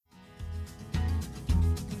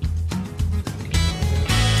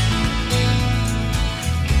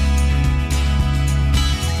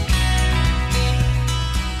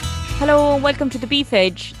Hello and welcome to the Beef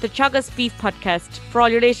Edge, the Teagasc Beef Podcast, for all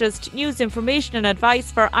your latest news, information and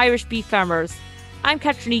advice for Irish beef farmers. I'm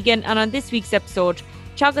Catherine Egan, and on this week's episode,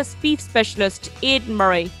 Teagasc Beef Specialist Aidan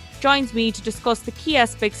Murray joins me to discuss the key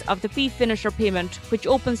aspects of the beef finisher payment, which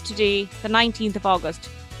opens today, the 19th of August.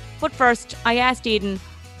 But first, I asked Aidan,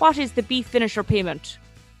 what is the beef finisher payment?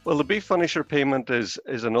 Well, the beef finisher payment is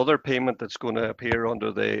another payment that's going to appear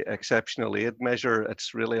under the exceptional aid measure.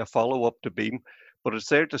 It's really a follow-up to BEAM, but it's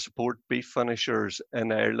there to support beef finishers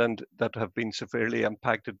in Ireland that have been severely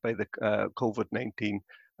impacted by the COVID-19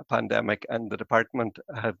 pandemic, and the department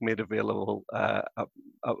have made available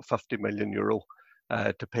 €50 million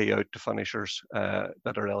to pay out to finishers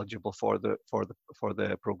that are eligible for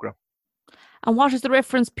the programme. And what is the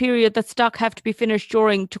reference period that stock have to be finished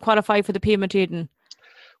during to qualify for the payment, Aidan?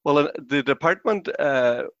 Well, the department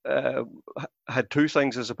had two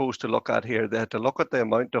things, I suppose, to look at here. They had to look at the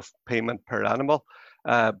amount of payment per animal,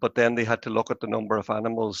 but then they had to look at the number of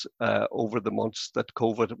animals over the months that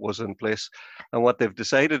COVID was in place. And what they've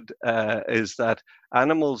decided is that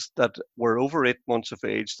animals that were over 8 months of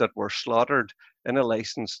age that were slaughtered in a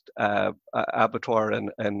licensed abattoir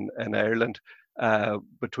in Ireland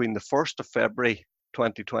between the 1st of February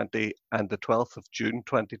 2020 and the 12th of June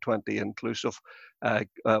 2020 inclusive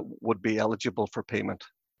would be eligible for payment.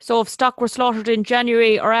 So if stock were slaughtered in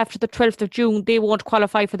January or after the 12th of June, they won't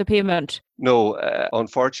qualify for the payment? No,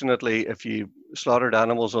 unfortunately, if you slaughtered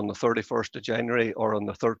animals on the 31st of January or on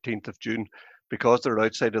the 13th of June, because they're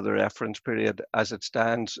outside of the reference period, as it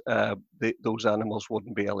stands, those animals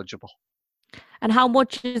wouldn't be eligible. And how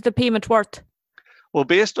much is the payment worth? Well,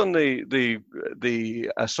 based on the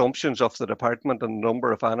assumptions of the department and the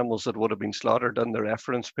number of animals that would have been slaughtered in the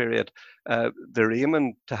reference period, they're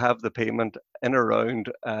aiming to have the payment in around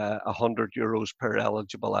 €100 per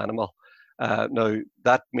eligible animal. Now,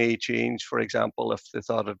 that may change, for example, if they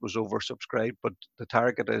thought it was oversubscribed, but the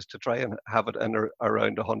target is to try and have it in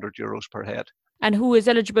around €100 per head. And who is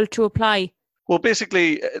eligible to apply? Well,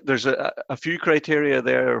 basically, there's a few criteria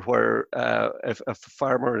there where if a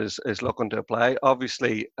farmer is looking to apply,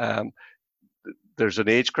 obviously, there's an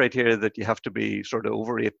age criteria that you have to be sort of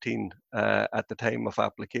over 18 at the time of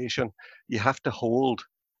application. You have to hold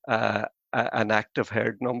an active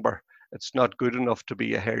herd number. It's not good enough to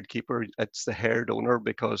be a herd keeper. It's the herd owner,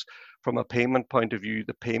 because from a payment point of view,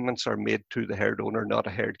 the payments are made to the herd owner, not a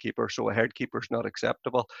herd keeper. So a herd keeper is not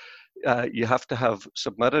acceptable. You have to have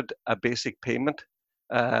submitted a basic payment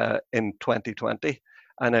in 2020.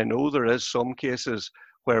 And I know there is some cases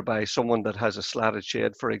whereby someone that has a slatted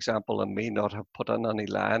shed, for example, and may not have put in any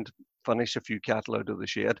land, finish a few cattle out of the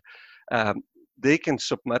shed, they can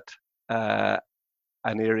submit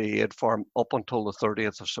an area aid form up until the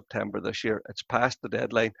 30th of September this year. It's past the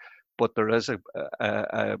deadline, but there is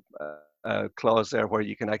a clause there where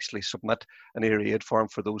you can actually submit an area aid form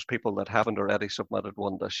for those people that haven't already submitted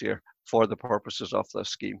one this year for the purposes of this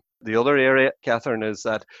scheme. The other area, Catherine, is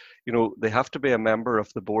that they have to be a member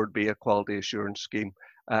of the Board B Quality Assurance Scheme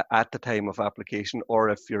at the time of application, or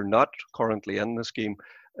if you're not currently in the scheme,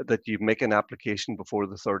 that you make an application before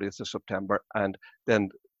the 30th of September and then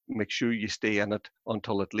make sure you stay in it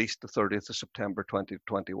until at least the 30th of September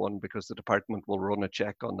 2021, because the department will run a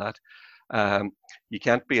check on that. You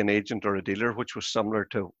can't be an agent or a dealer, which was similar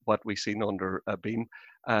to what we've seen under BEAM.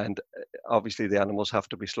 And obviously the animals have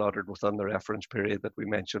to be slaughtered within the reference period that we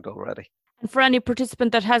mentioned already. And for any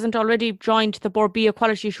participant that hasn't already joined the Board B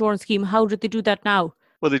Quality Assurance Scheme, how do they do that now?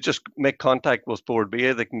 Well, they just make contact with Board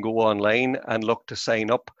B. They can go online and look to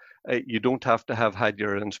sign up. You don't have to have had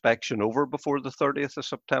your inspection over before the 30th of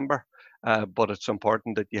September, but it's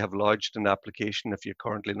important that you have lodged an application if you're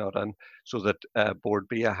currently not in, so that Board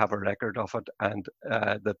B have a record of it and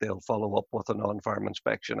that they'll follow up with an on-farm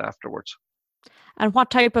inspection afterwards. And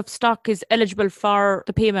what type of stock is eligible for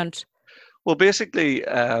the payment? Well, basically,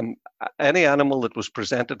 any animal that was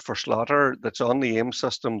presented for slaughter that's on the AIM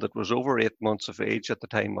system that was over 8 months of age at the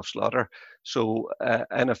time of slaughter. So,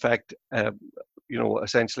 in effect,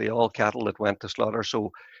 essentially all cattle that went to slaughter.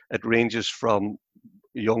 So it ranges from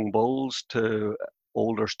young bulls to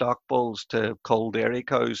older stock bulls to cull dairy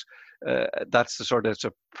cows. It's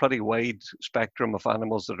a pretty wide spectrum of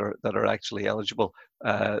animals that are actually eligible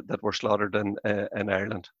that were slaughtered in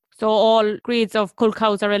Ireland. So all grades of cull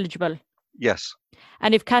cows are eligible? Yes.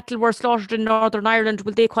 And if cattle were slaughtered in Northern Ireland,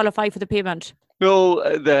 will they qualify for the payment? No,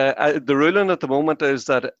 the ruling at the moment is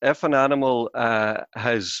that if an animal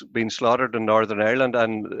has been slaughtered in Northern Ireland,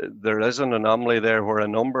 and there is an anomaly there where a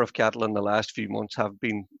number of cattle in the last few months have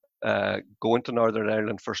been going to Northern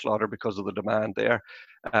Ireland for slaughter because of the demand there,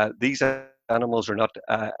 these animals are not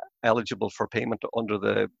eligible for payment under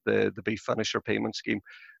the beef finisher payment scheme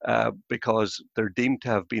because they're deemed to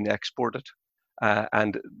have been exported.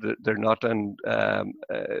 And they're not in,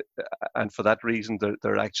 and for that reason,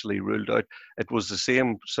 they're actually ruled out. It was the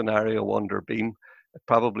same scenario under BEAM. It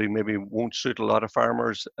probably maybe won't suit a lot of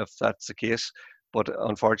farmers if that's the case, but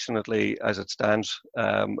unfortunately, as it stands,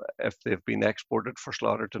 if they've been exported for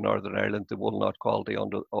slaughter to Northern Ireland, they will not qualify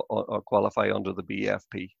under the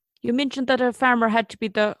BFP. You mentioned that a farmer had to be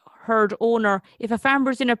the herd owner. If a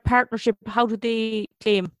farmer's in a partnership, how do they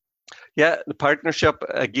claim? Yeah, the partnership,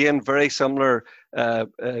 again, very similar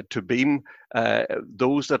to BEAM.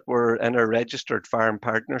 Those that were in a registered farm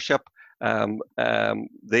partnership,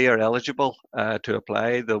 they are eligible to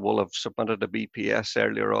apply. They will have submitted a BPS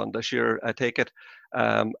earlier on this year, I take it.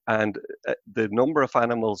 And the number of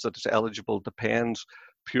animals that is eligible depends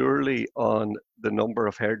purely on the number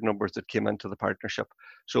of herd numbers that came into the partnership.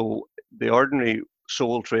 So the ordinary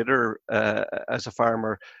sole trader as a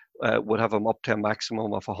farmer would have them up to a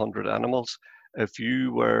maximum of 100 animals. If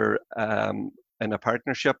you were in a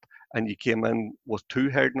partnership and you came in with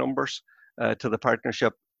 2 herd numbers to the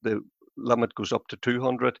partnership, the limit goes up to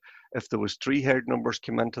 200. If there was 3 herd numbers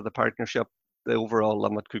came into the partnership, the overall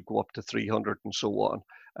limit could go up to 300 and so on.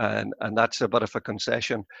 And that's a bit of a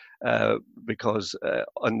concession because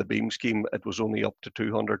on the BEAM scheme, it was only up to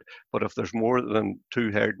 200. But if there's more than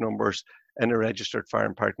 2 herd numbers in a registered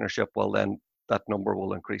farm partnership, well, then that number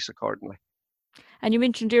will increase accordingly. And you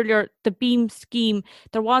mentioned earlier the BEAM scheme,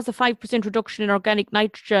 there was a 5% reduction in organic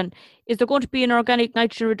nitrogen. Is there going to be an organic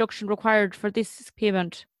nitrogen reduction required for this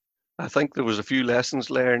payment? I think there was a few lessons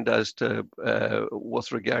learned as to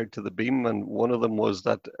with regard to the BEAM, and one of them was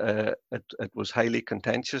that it was highly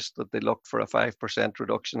contentious that they looked for a 5%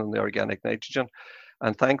 reduction in the organic nitrogen.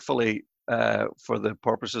 And thankfully, for the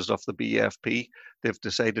purposes of the BFP, they've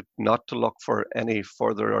decided not to look for any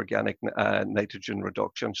further organic nitrogen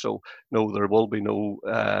reduction. So no, there will be no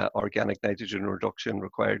organic nitrogen reduction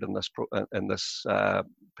required in this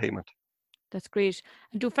payment. That's great.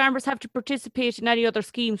 And do farmers have to participate in any other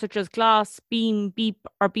schemes such as GLAS, BEAM, BEAP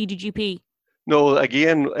or BDGP? No,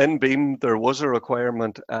 again, in BEAM, there was a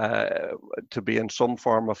requirement to be in some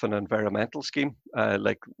form of an environmental scheme,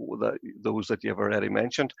 like those that you've already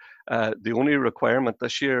mentioned. The only requirement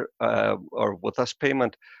this year, or with this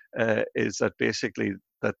payment, is that basically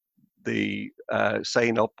that they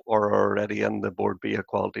sign up or are already in the Board B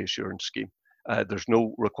Quality Assurance Scheme. There's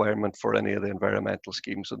no requirement for any of the environmental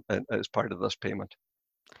schemes as part of this payment.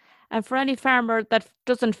 And for any farmer that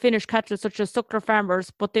doesn't finish cattle, such as suckler farmers,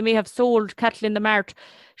 but they may have sold cattle in the mart,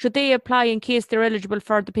 should they apply in case they're eligible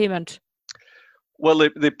for the payment? Well,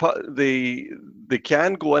 they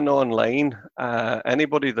can go in online.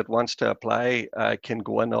 Anybody that wants to apply can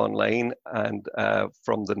go in online and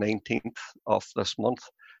from the 19th of this month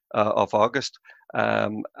of August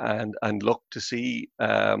and look to see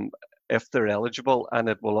if they're eligible, and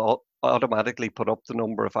it will automatically put up the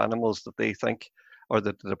number of animals that they think or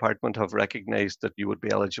that the department have recognised that you would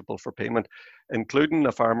be eligible for payment, including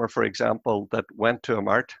a farmer, for example, that went to a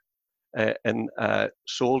mart and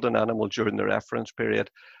sold an animal during the reference period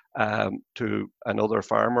to another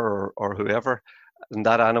farmer or whoever, and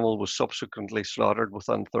that animal was subsequently slaughtered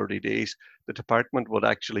within 30 days, the department would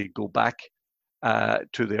actually go back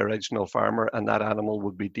to the original farmer, and that animal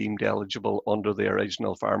would be deemed eligible under the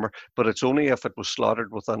original farmer. But it's only if it was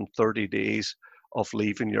slaughtered within 30 days of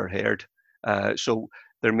leaving your herd. So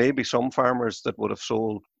there may be some farmers that would have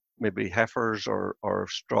sold maybe heifers or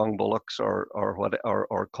strong bullocks or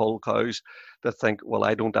cull cows that think, well,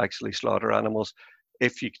 I don't actually slaughter animals.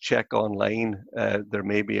 If you check online, there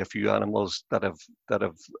may be a few animals that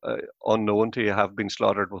have unknown to you have been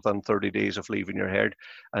slaughtered within 30 days of leaving your herd,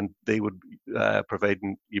 and they would,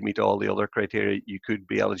 providing you meet all the other criteria, you could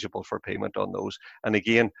be eligible for payment on those. And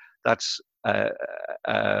again, that's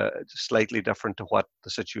slightly different to what the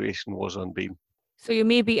situation was on BEAM. So you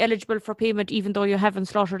may be eligible for payment even though you haven't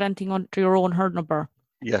slaughtered anything under your own herd number?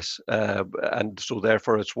 Yes, and so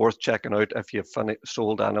therefore it's worth checking out if you've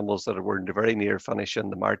sold animals that were very near finish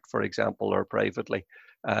in the mart, for example, or privately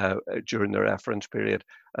during the reference period.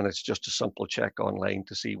 And it's just a simple check online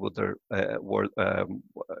to see whether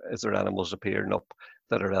is there animals appearing up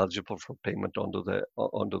that are eligible for payment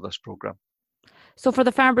under this programme. So for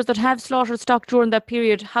the farmers that have slaughtered stock during that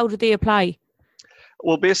period, how do they apply?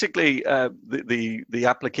 Well, basically, the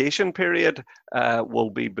application period will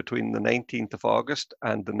be between the 19th of August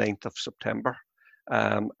and the 9th of September.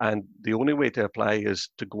 And the only way to apply is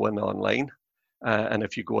to go in online. And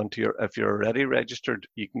if you go into if you're already registered,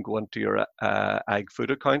 you can go into your Ag Food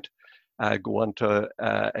account go on to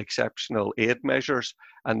exceptional aid measures,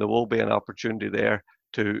 and there will be an opportunity there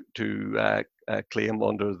to claim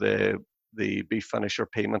under the beef finisher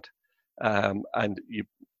payment, and you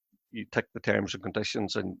tick the terms and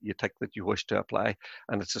conditions and you tick that you wish to apply,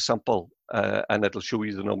 and it's a simple and it'll show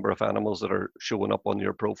you the number of animals that are showing up on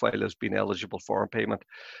your profile as being eligible for payment.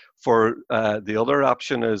 For the other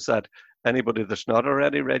option is that anybody that's not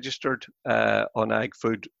already registered on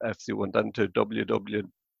AgFood, if they went into www.agfood.ie,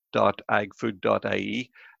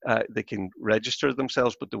 they can register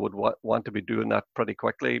themselves, but they would want to be doing that pretty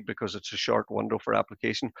quickly because it's a short window for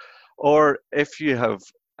application. Or if you have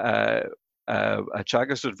a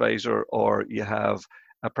Teagasc advisor, or you have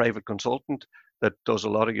a private consultant that does a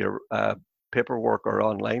lot of your paperwork or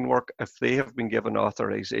online work, if they have been given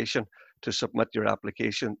authorization to submit your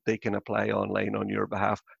application, they can apply online on your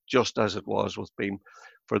behalf, just as it was with BEAM.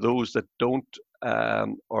 For those that don't,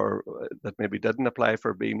 or that maybe didn't apply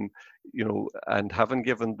for BEAM, and haven't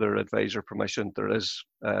given their advisor permission, there is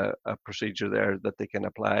a procedure there that they can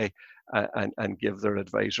apply and give their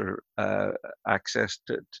advisor access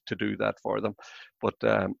to do that for them. But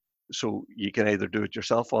so you can either do it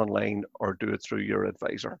yourself online or do it through your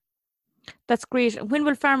advisor. That's great. When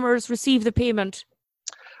will farmers receive the payment?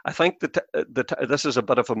 I think that this is a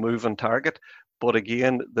bit of a moving target, but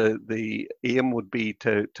again, the aim would be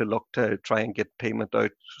to look to try and get payment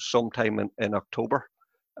out sometime in October.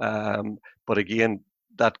 But again,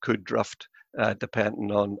 that could drift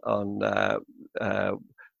depending on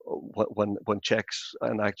when checks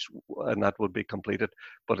and that would be completed.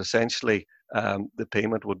 But essentially, the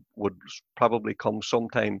payment would probably come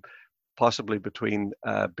sometime, possibly between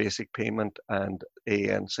basic payment and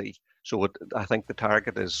ANC. So I think the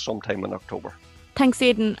target is sometime in October. Thanks,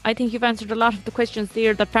 Aidan. I think you've answered a lot of the questions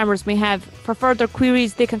there that farmers may have. For further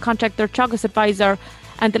queries, they can contact their Teagasc advisor,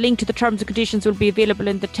 and the link to the terms and conditions will be available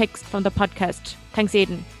in the text from the podcast. Thanks,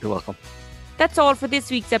 Aidan. You're welcome. That's all for this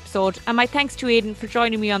week's episode, and my thanks to Aidan for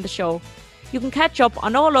joining me on the show. You can catch up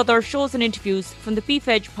on all other shows and interviews from the Beef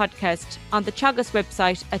Edge podcast on the Teagasc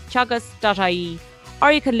website at teagasc.ie,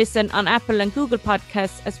 or you can listen on Apple and Google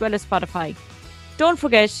Podcasts as well as Spotify. Don't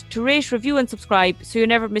forget to rate, review and subscribe so you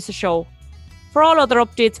never miss a show. For all other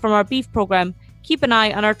updates from our beef programme, keep an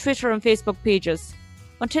eye on our Twitter and Facebook pages.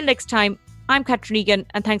 Until next time, I'm Catherine Egan,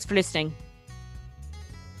 and thanks for listening.